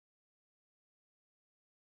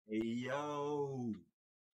Hey yo,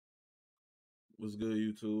 what's good,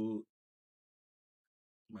 YouTube?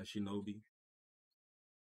 My Shinobi.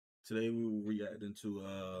 Today we were reacting to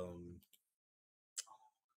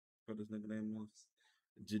what this nigga name was?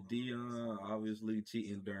 JiDion obviously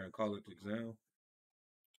cheating during college exam.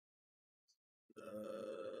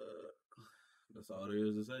 That's all there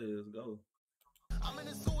is to say. Let's go. I'm in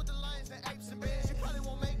the zoo with the lions and apes and bears. You probably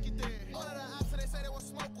won't make it there. All of the ops they say they will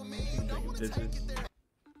smoke with me. You don't want to take it there.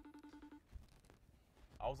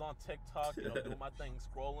 I was on TikTok, doing my thing,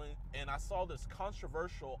 scrolling, and I saw this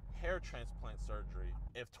controversial hair transplant surgery.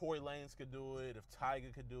 If Tory Lanez could do it, if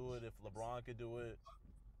Tiger could do it, if LeBron could do it,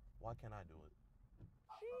 why can't I do it?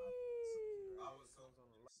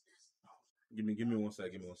 Give me 1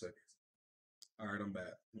 sec. Give me 1 sec. All right, I'm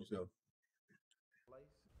back. Let's go.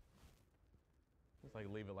 It's like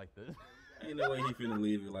leave it like this. Ain't no way he finna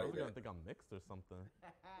leave it like We're that. gonna think I'm mixed or something.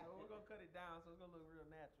 Well, we're gonna cut it down, so it's gonna look real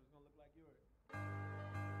natural. It's gonna look like yours.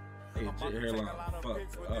 Hey, I'm about to take a hairline lot of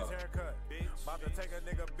pics with this haircut, bitch. About to take a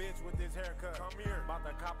nigga bitch with this haircut. Come here. About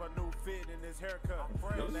to cop a new fit in this haircut.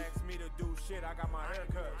 Don't ask me to do shit, I got my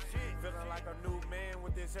haircut. Feeling like a new man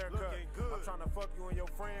with this haircut. I'm trying to fuck you and your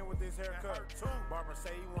friend with this haircut. Barbara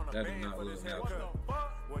say you want a band for this haircut.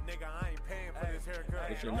 Well, nigga, I ain't paying for this haircut.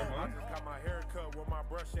 I just got my haircut with my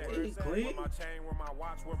brush at. With my chain, with my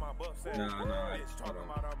watch, where my buffs at. Bitch talking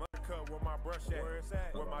about a haircut with my brush at. Where it's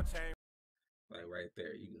at. With my chain. Like right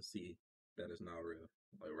there, you can see that it's not real.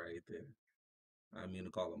 Like right there. I mean to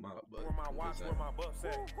call him out, but where my watch, where my buffs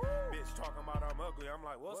at. Bitch talking about I'm ugly. I'm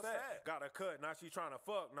like, what's that? Got a cut. Now she trying to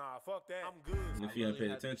fuck. Nah, fuck that. I'm good. And if you ain't pay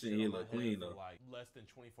attention, he look clean though. Like less than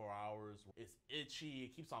 24 hours. It's itchy.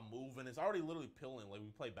 It keeps on moving. It's already literally peeling. Like we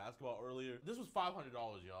played basketball earlier. This was $500,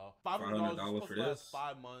 y'all. $500 for this?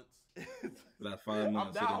 5 months. Last 5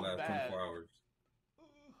 months, it can last 24 hours.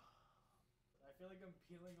 I feel like I'm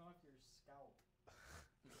peeling off your scalp.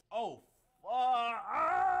 Oh,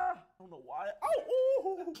 I don't know why. Oh,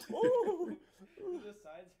 ooh. Do the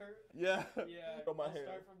sides hurt? Yeah. Yeah. From my I'll hair.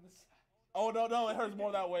 start from the side. Oh, no, it hurts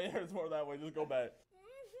more that way. It hurts more that way. Just go back.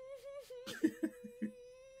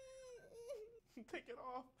 Take it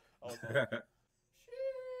off. Oh, it's off.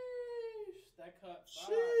 Sheesh. That cut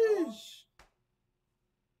fire. Sheesh.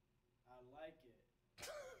 I like it.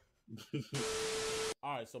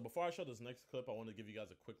 All right, so before I show this next clip, I want to give you guys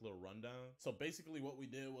a quick little rundown. So basically what we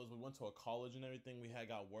did was we went to a college and everything. We had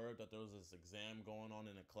got word that there was this exam going on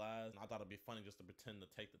in a class. And I thought it'd be funny just to pretend to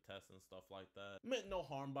take the test and stuff like that. Meant no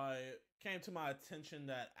harm by it. Came to my attention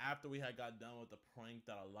that after we had got done with the prank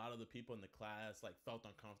that a lot of the people in the class like felt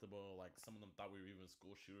uncomfortable. Like some of them thought we were even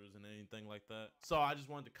school shooters and anything like that. So I just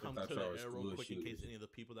wanted to come to the air real quick in case any of the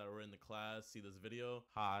people that were in the class see this video.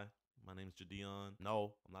 Hi. My name's JiDion.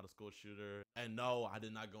 No, I'm not a school shooter. And no, I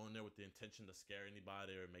did not go in there with the intention to scare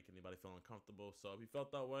anybody or make anybody feel uncomfortable. So if you felt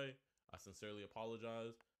that way, I sincerely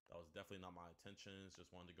apologize. That was definitely not my intentions. Just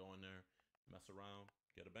wanted to go in there, mess around,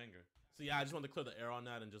 get a banger. So yeah, I just wanted to clear the air on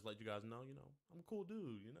that and just let you guys know, I'm a cool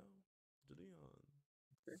dude, JiDion.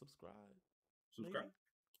 Okay. Subscribe. Subscribe?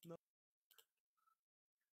 Maybe? No.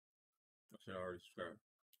 I should already subscribe.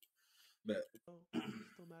 Bet. Oh,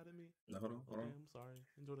 still mad at me? No, hold on. I'm sorry.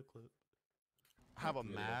 Enjoy the clip. I have a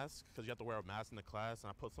mask because you have to wear a mask in the class,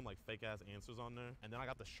 and I put some like fake ass answers on there, and then I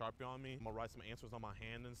got the Sharpie on me. I'm gonna write some answers on my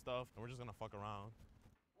hand and stuff, and we're just gonna fuck around.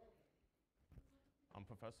 I'm a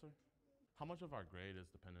professor. How much of our grade is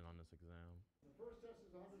dependent on this exam? The first test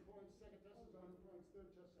is 100 points, second test is 100 points,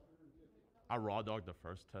 third test is 150. I raw dogged the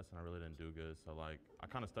first test and I really didn't do good, so like I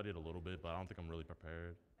kind of studied a little bit, but I don't think I'm really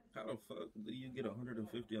prepared. How the fuck do you get 150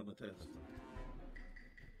 on the test?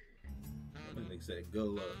 That nigga said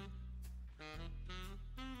good luck.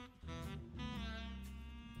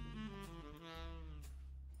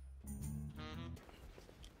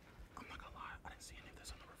 I'm not gonna lie, I didn't see any of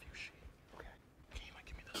this on the review sheet. Okay. Can you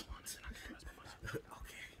like give me this one and then I can do this by myself?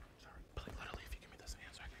 Okay. Sorry. But like literally if you give me this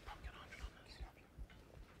answer, I can probably get 100 on this.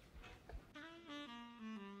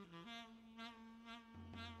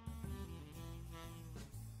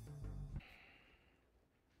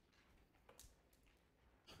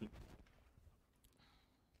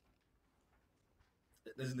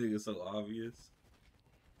 This nigga so obvious.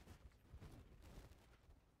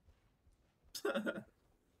 Oh,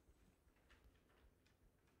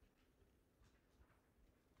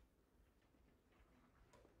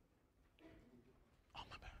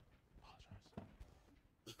 my bad. Apologize.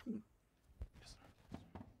 Yes, sir. My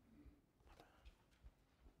bad.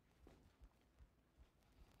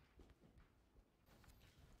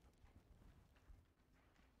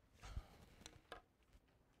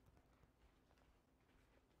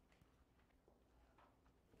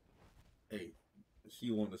 Hey, She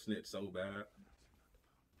want to snitch so bad.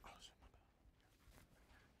 Oh shit, my bad.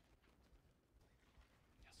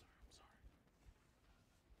 Yes, sir. I'm sorry.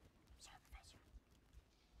 I'm sorry, Professor.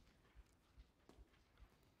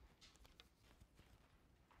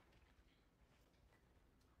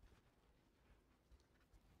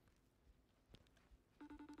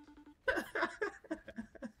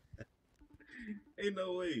 Ain't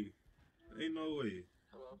no way. Ain't no way.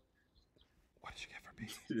 Hello? What did you get for B?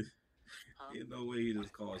 Ain't no way he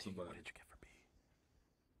just called somebody. What did you get for B?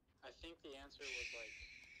 I think the answer was like,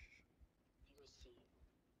 I think it was C.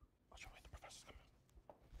 Watch out, wait, the professor's coming.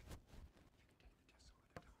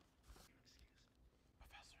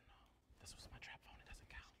 Professor, no. This was my trap phone, it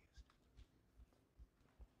doesn't count.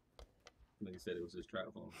 Like he said, it was his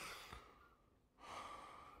trap phone.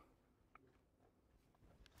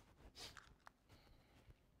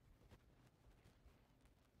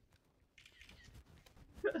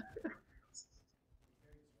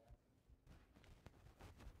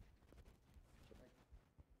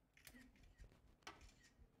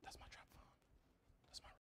 That's my trap phone. That's my.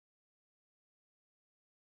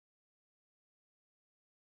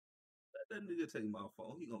 Let that nigga take my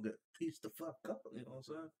phone. He gonna get pieced the fuck up. You know what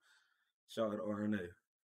I'm saying? Shout out to RNA.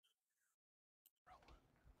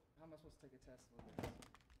 How am I supposed to take a test with this?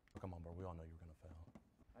 Oh, come on, bro. We all know you were gonna fail.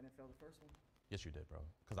 I didn't fail the first one. Yes, you did, bro.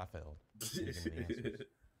 Because I failed. You didn't give me the answers.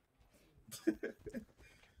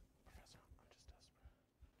 Professor, I'm just desperate.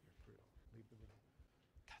 You're brutal. Leave the room.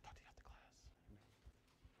 Can I talk to you after class? Can you just lift this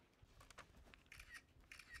up for me?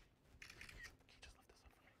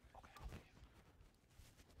 Okay, I'll leave.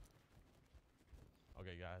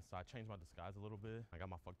 Okay, guys, so I changed my disguise a little bit. I got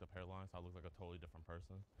my fucked up hairline, so I look like a totally different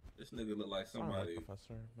person. This nigga look like Sorry, somebody.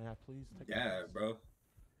 Professor. May I please take Yeah, bro.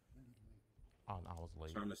 Oh, no, I was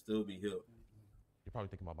late. Trying to still be hip. You're probably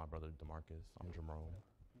thinking about my brother, DeMarcus. I'm Jerome.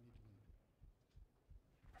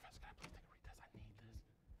 Professor, can I please take a retest? I need this.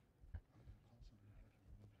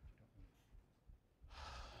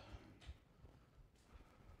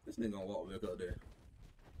 This nigga gonna walk back up there.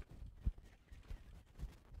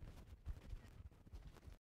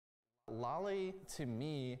 Lolly, to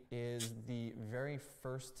me, is the very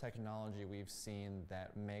first technology we've seen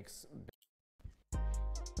that makes.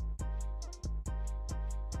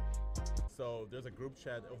 So there's a group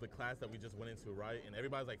chat of the class that we just went into, right? And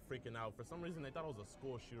everybody's like freaking out. For some reason, they thought it was a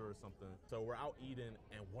school shooter or something. So we're out eating,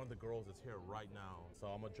 and one of the girls is here right now. So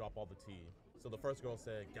I'm gonna drop all the tea. So the first girl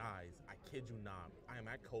said, guys, I kid you not, I am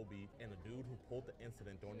at Kobe, and the dude who pulled the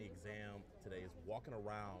incident during the exam today is walking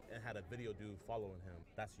around and had a video dude following him.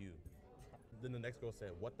 That's you. Then the next girl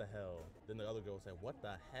said, what the hell? Then the other girl said, what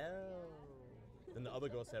the hell? Then the other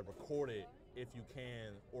girl said, record it if you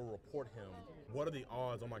can, or report him. What are the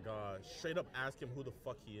odds? Oh my God. Straight up ask him who the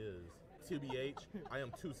fuck he is. TBH, I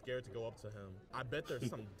am too scared to go up to him. I bet there's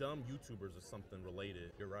some dumb YouTubers or something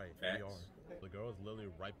related. You're right, we Facts. are. The girl is literally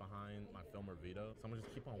right behind my filmer Vito. So I'm gonna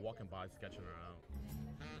just keep on walking by, sketching her out.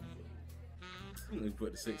 Let me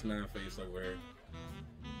put the 6ix9ine face over here.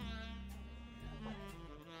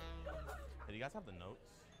 Hey, do you guys have the notes?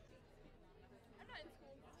 I'm not in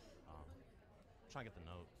school. I'm trying to get the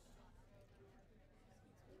notes.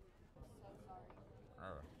 So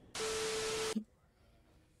sorry.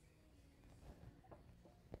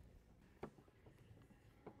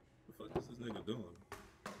 What the fuck is this nigga doing?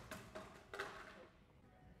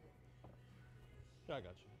 Yeah, I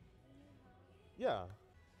got you. Yeah.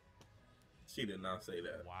 She did not say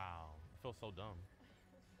that. Wow. I feel so dumb.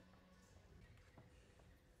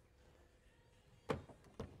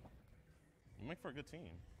 You make for a good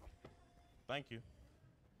team. Thank you.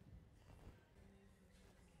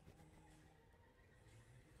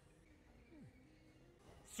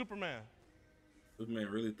 Superman. This man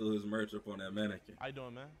really threw his merch up on that mannequin. How you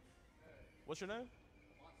doing, man? What's your name?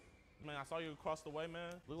 Man, I saw you across the way,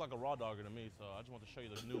 man. Look like a raw dogger to me, so I just want to show you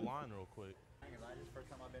the new line real quick. This is the first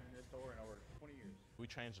time I've been in this store in over 20 years. We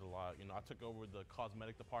changed it a lot. You know, I took over the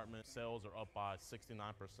cosmetic department. Sales are up by 69%.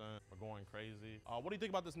 We're going crazy. What do you think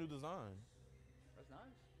about this new design? That's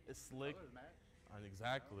nice. It's slick. Colors match.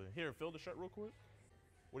 Exactly. Here, feel the shirt real quick.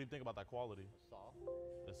 What do you think about that quality? Soft.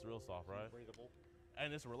 It's real soft, right? Breathable.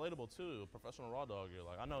 And it's relatable too. Professional raw dog. You're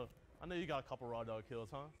like, I know you got a couple raw dog kills,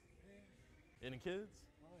 huh? Any kids?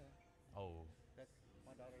 Oh yeah. Oh. That's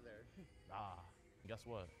my daughter there. Guess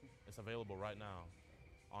what? It's available right now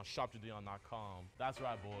on shopjidion.com. That's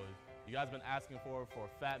right, boys. You guys been asking for it for a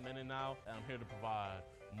fat minute now, and I'm here to provide.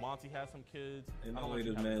 Monty has some kids. Ain't I no don't way let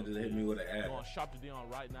you this have man no just hit kids. me with an ad. Go on Shop JiDion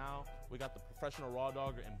right now. We got the professional raw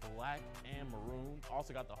dogger in black and maroon.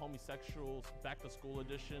 Also got the homosexuals back to school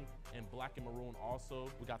edition in black and maroon also.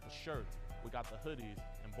 We got the shirts. We got the hoodies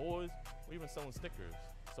in And boys, we're even selling stickers.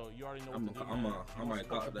 So you already know what to do. I might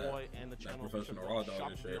cop that. Boy and the channel professional raw dog shop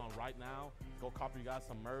and shit. JiDion right now. Go copy you guys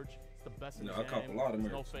some merch. It's the best in the I game. cop a lot of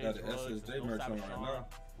merch. No face Got the rugs, SSJ no merch on Savage right Sean. now.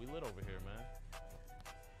 We lit over here, man.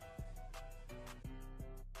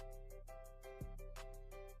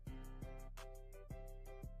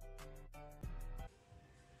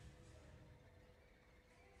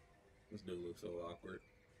 This dude looks so awkward.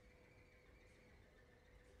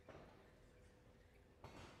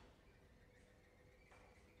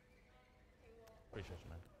 Appreciate you,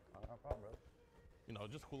 man. No problem, bro. You know,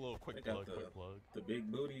 just a little quick They got plug. the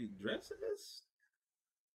big booty dresses.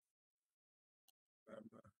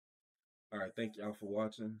 All right, thank y'all for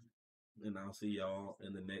watching, and I'll see y'all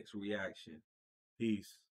in the next reaction.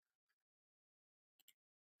 Peace.